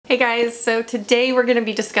Hey guys, so today we're going to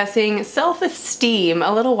be discussing self-esteem.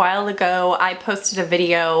 A little while ago I posted a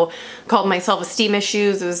video called My Self-Esteem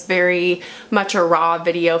Issues. It was very much a raw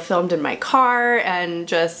video filmed in my car and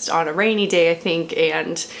just on a rainy day I think,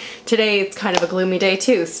 and today it's kind of a gloomy day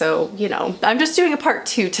too, so you know, I'm just doing a part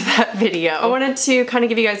 2 to that video. I wanted to kind of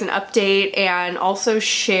give you guys an update and also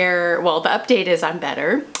share, well, the update is I'm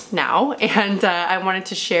better now, and I wanted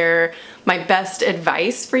to share my best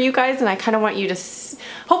advice for you guys, and I kind of want you to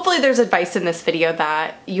hopefully there's advice in this video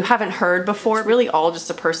that you haven't heard before, really all just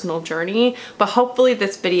a personal journey, but hopefully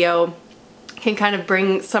this video can kind of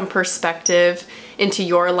bring some perspective into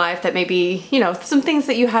your life that maybe, you know, some things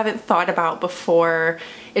that you haven't thought about before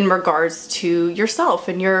in regards to yourself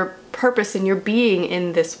and your purpose and your being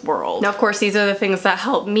in this world. Now, of course, these are the things that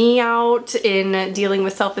help me out in dealing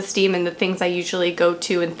with self-esteem and the things I usually go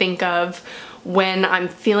to and think of when I'm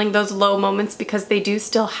feeling those low moments, because they do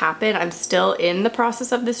still happen. I'm still in the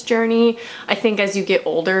process of this journey. I think as you get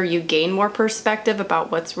older, you gain more perspective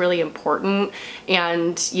about what's really important.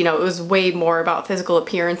 And, you know, it was way more about physical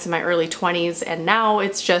appearance in my early 20s. And now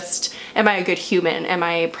it's just, am I a good human? Am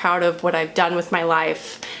I proud of what I've done with my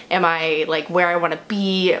life? Am I like where I want to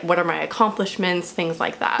be? What are my accomplishments? Things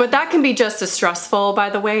like that. But that can be just as stressful,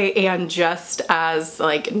 by the way, and just as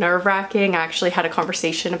like nerve-wracking. I actually had a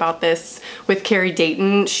conversation about this with Carrie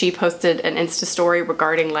Dayton. She posted an Insta story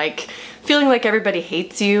regarding like feeling like everybody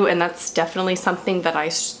hates you, and that's definitely something that I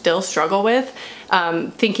still struggle with.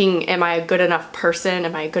 Thinking, am I a good enough person?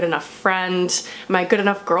 Am I a good enough friend? Am I a good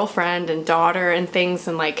enough girlfriend and daughter and things?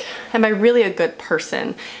 And like, am I really a good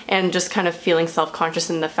person? And just kind of feeling self-conscious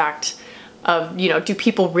in the fact of, you know, do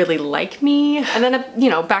people really like me? And then, you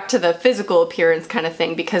know, back to the physical appearance kind of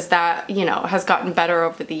thing, because that, you know, has gotten better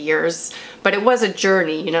over the years. But it was a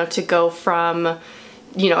journey, you know, to go from,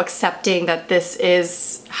 you know, accepting that this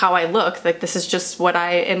is how I look, like this is just what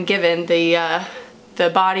I am given, the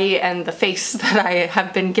body and the face that I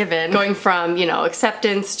have been given, going from, you know,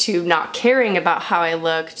 acceptance to not caring about how I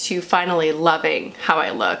look to finally loving how I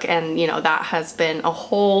look. And, you know, that has been a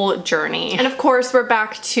whole journey. And of course, we're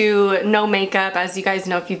back to no makeup. As you guys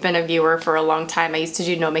know, if you've been a viewer for a long time, I used to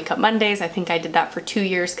do no makeup Mondays. I think I did that for 2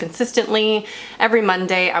 years consistently. Every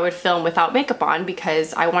Monday I would film without makeup on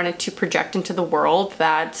because I wanted to project into the world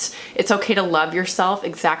that it's okay to love yourself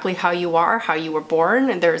exactly how you are, how you were born,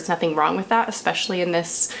 and there's nothing wrong with that, especially in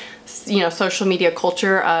this, you know, social media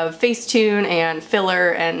culture of Facetune and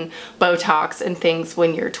filler and Botox and things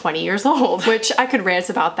when you're 20 years old, which I could rant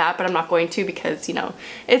about that, but I'm not going to, because, you know,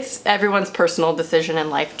 it's everyone's personal decision and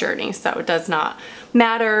life journey, so it does not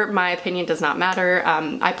matter. My opinion does not matter.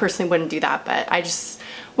 I personally wouldn't do that, but I just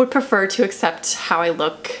would prefer to accept how I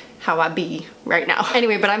look, how I be right now.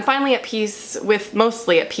 Anyway, but I'm finally at peace with,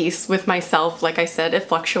 mostly at peace with myself. Like I said, it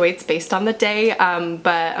fluctuates based on the day,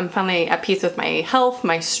 but I'm finally at peace with my health,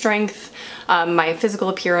 my strength, my physical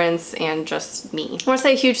appearance, and just me. I want to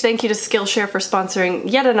say a huge thank you to Skillshare for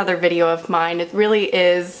sponsoring yet another video of mine. It really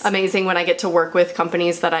is amazing when I get to work with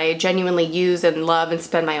companies that I genuinely use and love and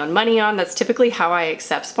spend my own money on. That's typically how I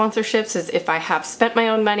accept sponsorships, is if I have spent my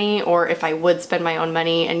own money or if I would spend my own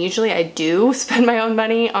money, and usually I do spend my own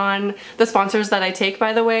money on the sponsors that I take,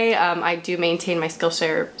 by the way. I do maintain my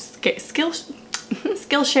Skillshare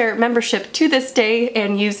membership to this day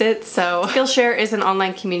and use it. So Skillshare is an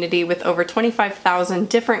online community with over 25,000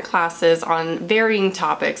 different classes on varying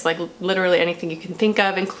topics, like literally anything you can think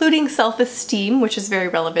of, including self-esteem, which is very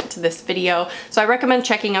relevant to this video. So I recommend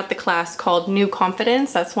checking out the class called New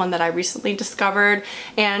Confidence. That's one that I recently discovered,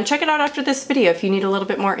 and check it out after this video if you need a little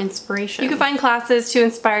bit more inspiration. You can find classes to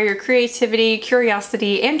inspire your creativity,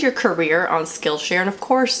 curiosity, and your career on Skillshare. And of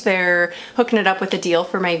course, they're hooking it up with a deal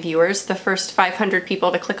for my viewers. The first 500 people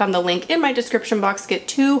to click on the link in my description box get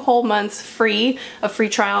 2 whole months free, a free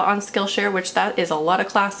trial on Skillshare, which that is a lot of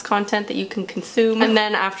class content that you can consume. And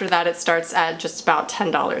then after that, it starts at just about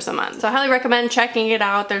 $10 a month. So I highly recommend checking it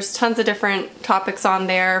out. There's tons of different topics on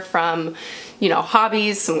there, from, you know,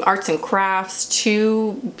 hobbies, some arts and crafts,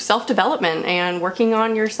 to self-development and working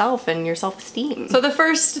on yourself and your self-esteem. So the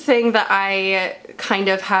first thing that I kind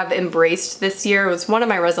of have embraced this year was one of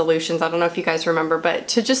my resolutions. I don't know if you guys remember, but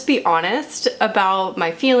to just be honest about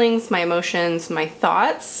my feelings, my emotions, my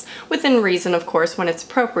thoughts, within reason, of course, when it's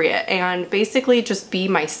appropriate, and basically just be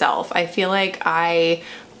myself. I feel like I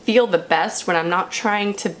feel the best when I'm not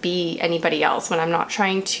trying to be anybody else, when I'm not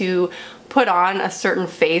trying to put on a certain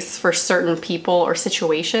face for certain people or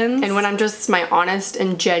situations. And when I'm just my honest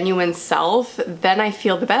and genuine self, then I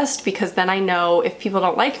feel the best, because then I know if people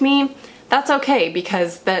don't like me, that's okay,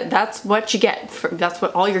 because that's what you get. That's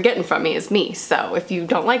what all you're getting from me is me. So if you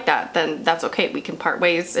don't like that, then that's okay. We can part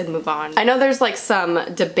ways and move on. I know there's like some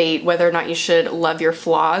debate whether or not you should love your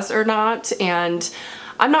flaws or not, and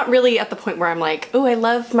I'm not really at the point where I'm like, oh, I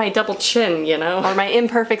love my double chin, you know, or my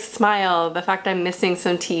imperfect smile, the fact I'm missing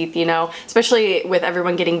some teeth, you know, especially with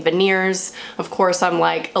everyone getting veneers. Of course, I'm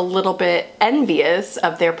like a little bit envious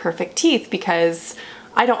of their perfect teeth because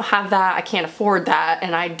I don't have that, I can't afford that,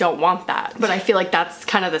 and I don't want that. But I feel like that's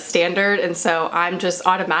kind of the standard, and so I'm just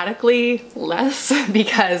automatically less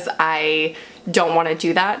because I don't want to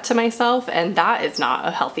do that to myself, and that is not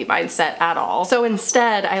a healthy mindset at all. So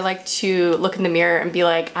instead, I like to look in the mirror and be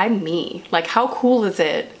like, I'm me. Like, how cool is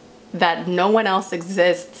it that no one else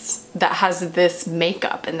exists that has this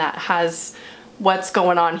makeup and that has what's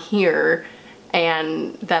going on here,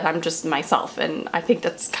 and that I'm just myself, and I think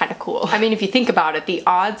that's kind of cool. I mean, if you think about it, the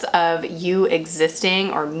odds of you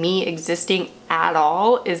existing or me existing at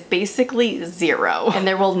all is basically 0. And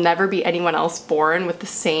there will never be anyone else born with the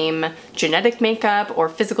same genetic makeup or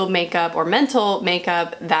physical makeup or mental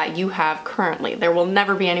makeup that you have currently. There will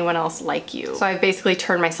never be anyone else like you. So I've basically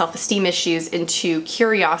turned my self-esteem issues into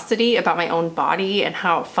curiosity about my own body and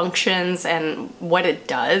how it functions and what it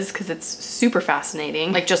does, because it's super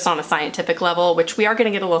fascinating, like just on a scientific level, which we are gonna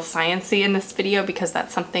get a little sciencey in this video because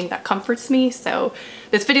that's something that comforts me. So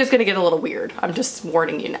this video is gonna get a little weird. I'm just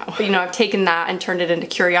warning you now. But, you know, I've taken that and turned it into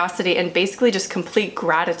curiosity and basically just complete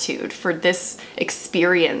gratitude for this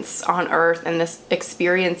experience on Earth and this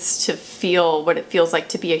experience to feel what it feels like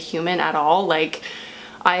to be a human at all. Like,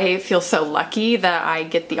 I feel so lucky that I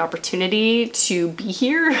get the opportunity to be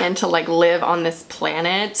here and to like live on this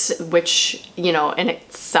planet, which, you know, in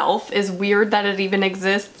itself is weird that it even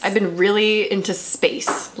exists. I've been really into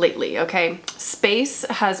space lately, okay? Space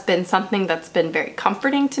has been something that's been very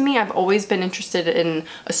comforting to me. I've always been interested in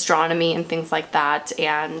astronomy and things like that.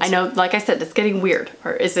 And I know, like I said, it's getting weird.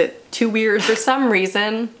 Or is it too weird? For some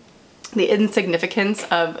reason, the insignificance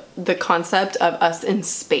of the concept of us in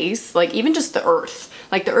space, like even just the Earth.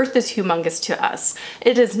 Like, the Earth is humongous to us.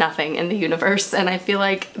 It is nothing in the universe, and I feel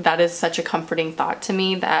like that is such a comforting thought to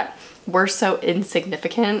me, that we're so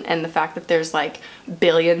insignificant, and the fact that there's like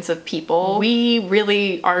billions of people, we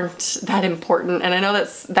really aren't that important. And I know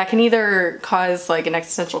that can either cause like an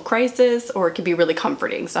existential crisis, or it could be really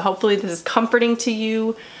comforting. So hopefully this is comforting to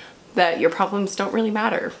you, that your problems don't really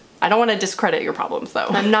matter. I don't want to discredit your problems though.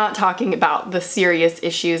 I'm not talking about the serious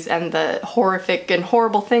issues and the horrific and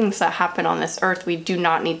horrible things that happen on this earth. We do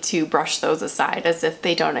not need to brush those aside as if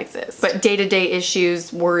they don't exist. But day-to-day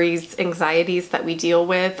issues, worries, anxieties that we deal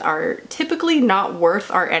with are typically not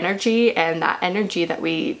worth our energy, and that energy that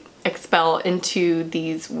we expel into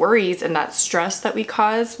these worries and that stress that we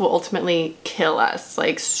cause will ultimately kill us.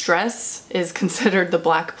 Like, stress is considered the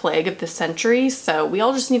black plague of the century, so we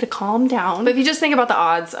all just need to calm down. But if you just think about the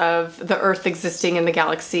odds of the Earth existing in the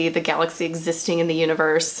galaxy existing in the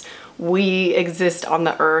universe, we exist on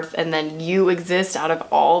the Earth, and then you exist out of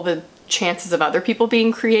all the chances of other people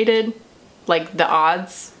being created, like the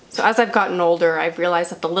odds. So as I've gotten older, I've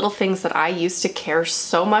realized that the little things that I used to care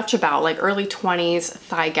so much about, like early 20s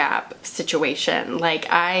thigh gap situation, like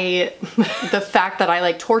the fact that I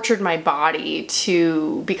like tortured my body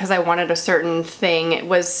because I wanted a certain thing,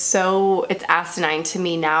 it's asinine to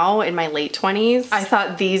me now in my late 20s. I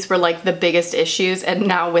thought these were like the biggest issues, and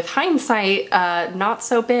now with hindsight, not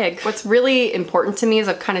so big. What's really important to me is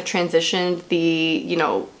I've kind of transitioned the, you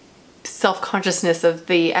know, self-consciousness of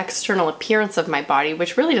the external appearance of my body,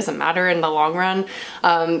 which really doesn't matter in the long run,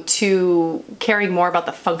 to caring more about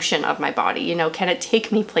the function of my body. You know, can it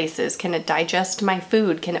take me places? Can it digest my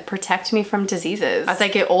food? Can it protect me from diseases? As I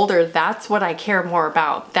get older, that's what I care more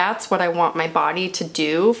about. That's what I want my body to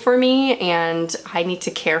do for me, and I need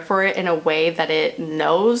to care for it in a way that it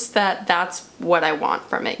knows that that's what I want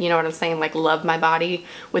from it. You know what I'm saying? Like, love my body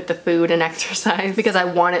with the food and exercise, because I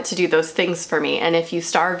want it to do those things for me. And if you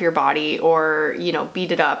starve your body or, you know,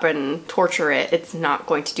 beat it up and torture it, it's not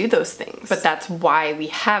going to do those things. But that's why we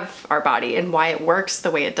have our body and why it works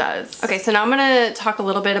the way it does. Okay, so now I'm gonna talk a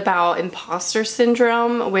little bit about imposter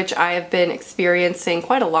syndrome, which I have been experiencing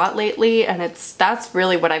quite a lot lately, and that's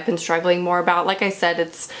really what I've been struggling more about. Like I said,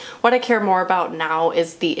 it's what I care more about now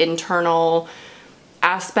is the internal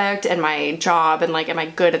aspect and my job, and like, am I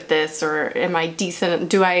good at this, or am I decent?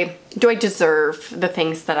 do I deserve the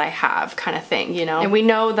things that I have, kind of thing, you know? And we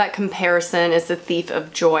know that comparison is the thief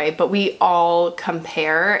of joy, but we all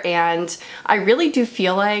compare. And I really do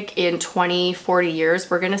feel like in 20, 40 years,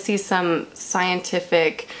 we're gonna see some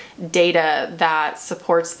scientific data that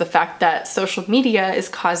supports the fact that social media is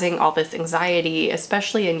causing all this anxiety,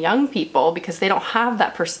 especially in young people, because they don't have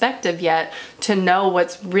that perspective yet to know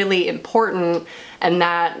what's really important, and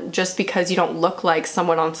that just because you don't look like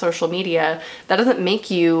someone on social media, that doesn't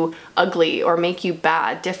make you ugly or make you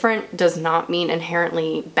bad. Different does not mean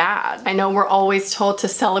inherently bad. I know we're always told to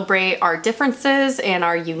celebrate our differences and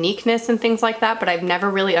our uniqueness and things like that, but I've never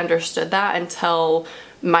really understood that until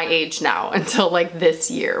my age now, until like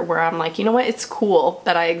this year, where I'm like, you know what, it's cool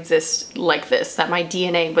that I exist like this, that my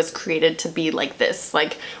DNA was created to be like this.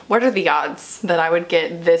 Like, what are the odds that I would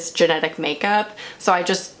get this genetic makeup? So I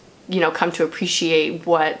just, you know, come to appreciate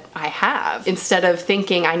what I have instead of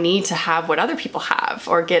thinking I need to have what other people have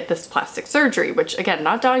or get this plastic surgery, which again,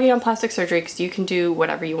 not dogging on plastic surgery because you can do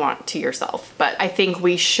whatever you want to yourself. But I think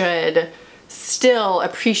we should still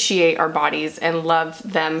appreciate our bodies and love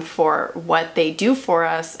them for what they do for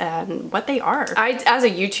us and what they are. As a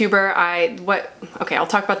YouTuber, I'll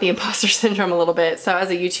talk about the imposter syndrome a little bit. So as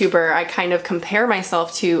a YouTuber, I kind of compare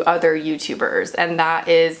myself to other YouTubers, and that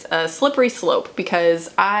is a slippery slope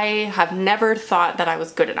because I have never thought that I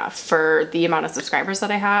was good enough for the amount of subscribers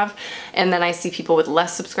that I have. And then I see people with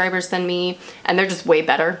less subscribers than me, and they're just way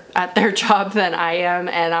better at their job than I am.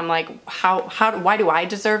 And I'm like, why do I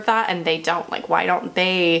deserve that? And they don't. Like, why don't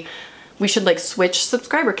they? We should like switch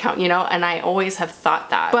subscriber count, you know? And I always have thought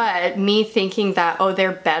that. But me thinking that, oh,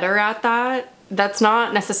 they're better at that, that's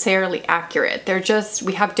not necessarily accurate.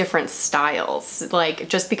 We have different styles. Like,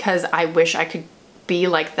 just because I wish I could be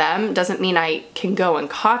like them doesn't mean I can go and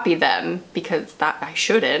copy them, because that I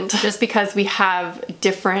shouldn't. Just because we have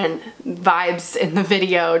different vibes in the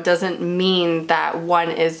video doesn't mean that one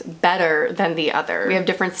is better than the other. We have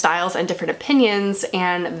different styles and different opinions,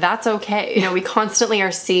 and that's okay. You know, we constantly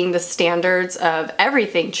are seeing the standards of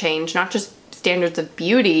everything change, not just standards of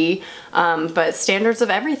beauty, but standards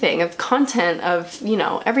of everything, of content, of, you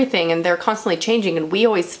know, everything, and they're constantly changing, and we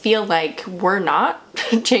always feel like we're not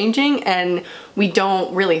changing and we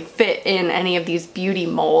don't really fit in any of these beauty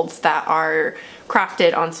molds that are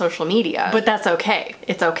crafted on social media. But that's okay.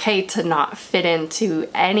 It's okay to not fit into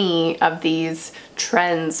any of these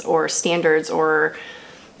trends or standards or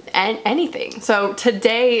anything. So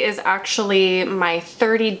today is actually my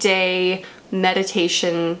 30-day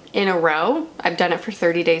meditation in a row. I've done it for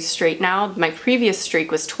 30 days straight now. My previous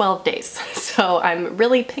streak was 12 days. So I'm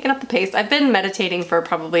really picking up the pace. I've been meditating for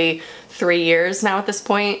probably 3 years now at this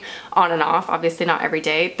point, on and off, obviously not every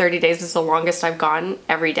day. 30 days is the longest I've gone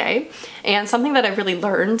every day. And something that I've really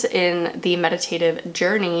learned in the meditative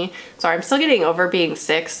journey, sorry, I'm still getting over being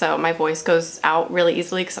sick, so my voice goes out really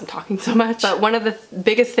easily because I'm talking so much. But one of the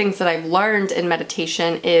biggest things that I've learned in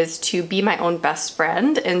meditation is to be my own best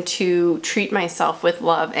friend and to treat myself with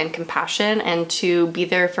love and compassion and to be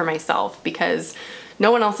there for myself, because no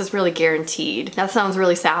one else is really guaranteed. That sounds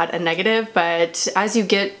really sad and negative, but as you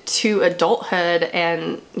get to adulthood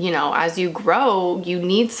and, you know, as you grow, you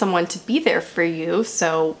need someone to be there for you.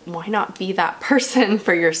 So why not be that person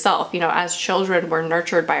for yourself? You know, as children, we're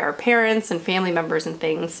nurtured by our parents and family members and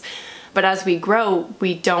things. But as we grow,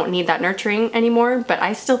 we don't need that nurturing anymore, but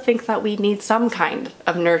I still think that we need some kind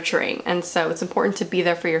of nurturing. And so it's important to be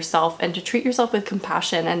there for yourself and to treat yourself with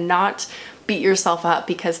compassion and not beat yourself up,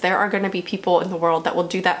 because there are going to be people in the world that will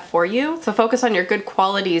do that for you. So focus on your good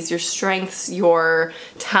qualities, your strengths, your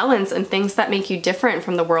talents, and things that make you different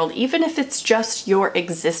from the world, even if it's just your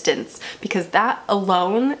existence, because that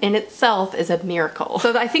alone in itself is a miracle.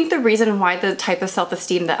 So I think the reason why the type of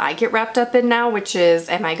self-esteem that I get wrapped up in now, which is,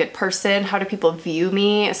 am I a good person? How do people view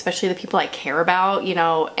me? Especially the people I care about, you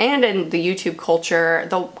know, and in the YouTube culture,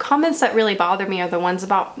 the comments that really bother me are the ones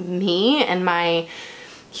about me and my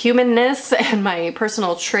humanness and my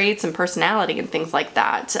personal traits and personality and things like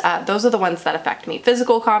that. Those are the ones that affect me.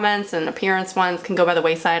 Physical comments and appearance ones can go by the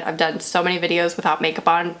wayside. I've done so many videos without makeup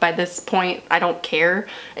on by this point. I don't care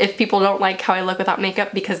if people don't like how I look without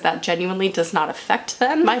makeup, because that genuinely does not affect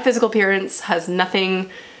them. My physical appearance has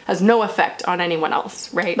no effect on anyone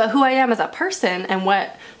else, right? But who I am as a person and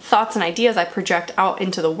what thoughts and ideas I project out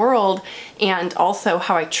into the world, and also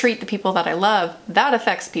how I treat the people that I love, that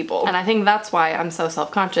affects people. And I think that's why I'm so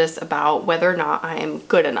self-conscious about whether or not I am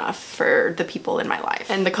good enough for the people in my life.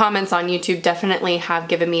 And the comments on YouTube definitely have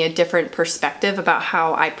given me a different perspective about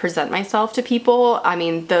how I present myself to people. I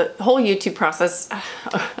mean, the whole YouTube process,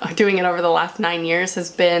 doing it over the last 9 years, has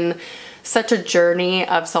been such a journey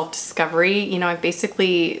of self-discovery. You know, I've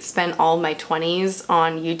basically spent all my 20s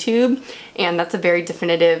on YouTube, and that's a very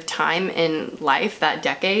definitive time in life, that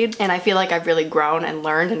decade. And I feel like I've really grown and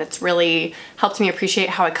learned, and it's really helped me appreciate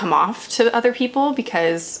how I come off to other people,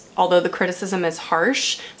 because although the criticism is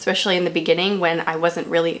harsh, especially in the beginning when I wasn't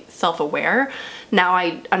really self-aware, now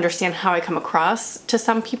I understand how I come across to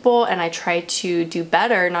some people, and I try to do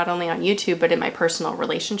better, not only on YouTube, but in my personal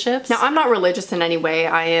relationships. Now, I'm not religious in any way.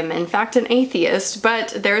 I am, in fact, an atheist, but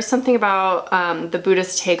there is something about the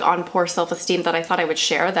Buddhist take on poor self-esteem that I thought I would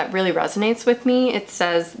share that really resonates with me. It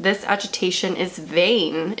says, "This agitation is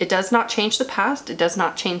vain. It does not change the past, it does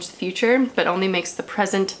not change the future, but only makes the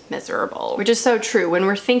present miserable." Which is so true. When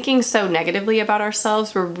we're thinking so negatively about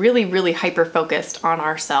ourselves, we're really, really hyper-focused on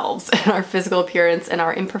ourselves and our physical appearance and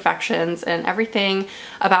our imperfections and everything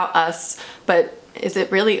about us, but is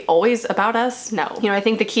it really always about us? No. You know, I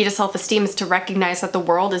think the key to self-esteem is to recognize that the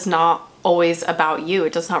world is not always about you.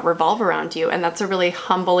 It does not revolve around you, and that's a really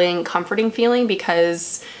humbling, comforting feeling,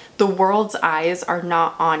 because the world's eyes are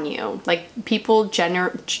not on you. Like, people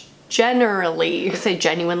generally, I say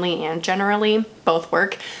genuinely and generally, both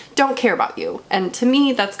work, don't care about you. And to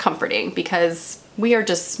me, that's comforting, because we are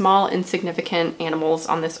just small, insignificant animals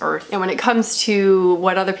on this earth. And when it comes to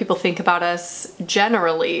what other people think about us,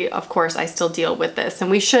 generally, of course, I still deal with this.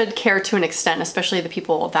 And we should care to an extent, especially the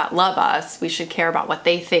people that love us. We should care about what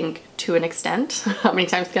they think to an extent. How many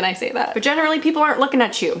times can I say that? But generally, people aren't looking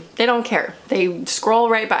at you. They don't care. They scroll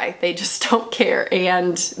right by. They just don't care.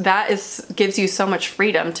 And that gives you so much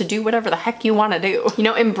freedom to do whatever the heck you want to do. You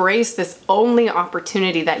know, embrace this only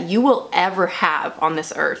opportunity that you will ever have on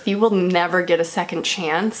this earth. You will never get a second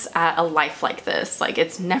chance at a life like this. Like,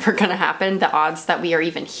 it's never gonna happen. The odds that we are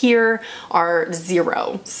even here are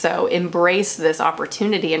zero. So embrace this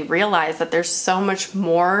opportunity and realize that there's so much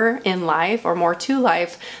more in life, or more to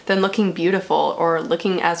life, than looking beautiful or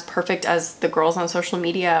looking as perfect as the girls on social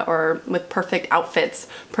media, or with perfect outfits,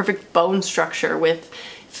 perfect bone structure, with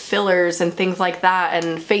fillers and things like that,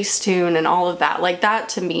 and Facetune and all of that. Like, that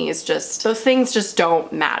to me is just, those things just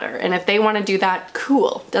don't matter. And if they want to do that,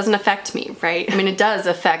 cool. Doesn't affect me, right? I mean, it does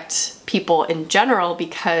affect people in general,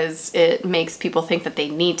 because it makes people think that they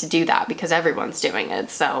need to do that because everyone's doing it.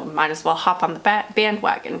 So might as well hop on the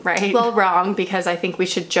bandwagon, right? Well, wrong, because I think we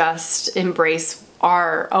should just embrace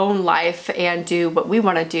our own life and do what we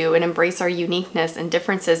want to do, and embrace our uniqueness and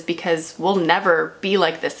differences, because we'll never be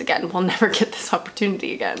like this again. We'll never get this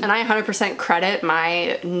opportunity again. And I 100% credit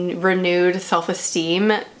my renewed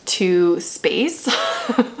self-esteem to space.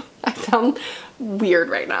 I sound weird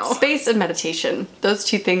right now. Space and meditation. Those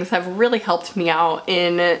two things have really helped me out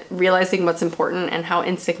in realizing what's important and how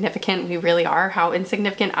insignificant we really are, how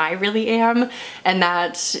insignificant I really am, and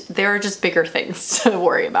that there are just bigger things to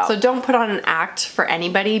worry about. So don't put on an act for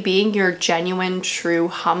anybody. Being your genuine, true,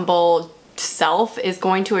 humble self is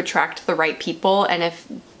going to attract the right people, and if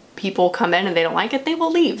people come in and they don't like it, they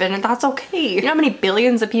will leave, and that's okay. You know how many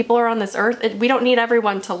billions of people are on this earth? We don't need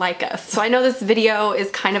everyone to like us. So I know this video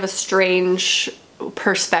is kind of a strange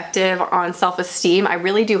perspective on self-esteem. I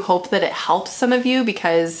really do hope that it helps some of you,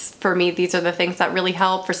 because for me, these are the things that really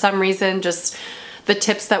help. For some reason, just the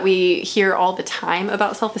tips that we hear all the time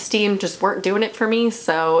about self-esteem just weren't doing it for me.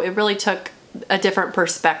 So it really took a different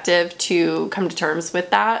perspective to come to terms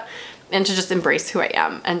with that, and to just embrace who I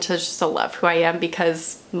am, and to just love who I am,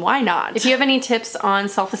 because why not? If you have any tips on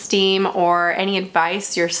self-esteem or any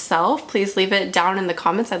advice yourself, please leave it down in the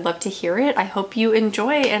comments. I'd love to hear it. I hope you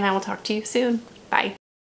enjoy, and I will talk to you soon. Bye.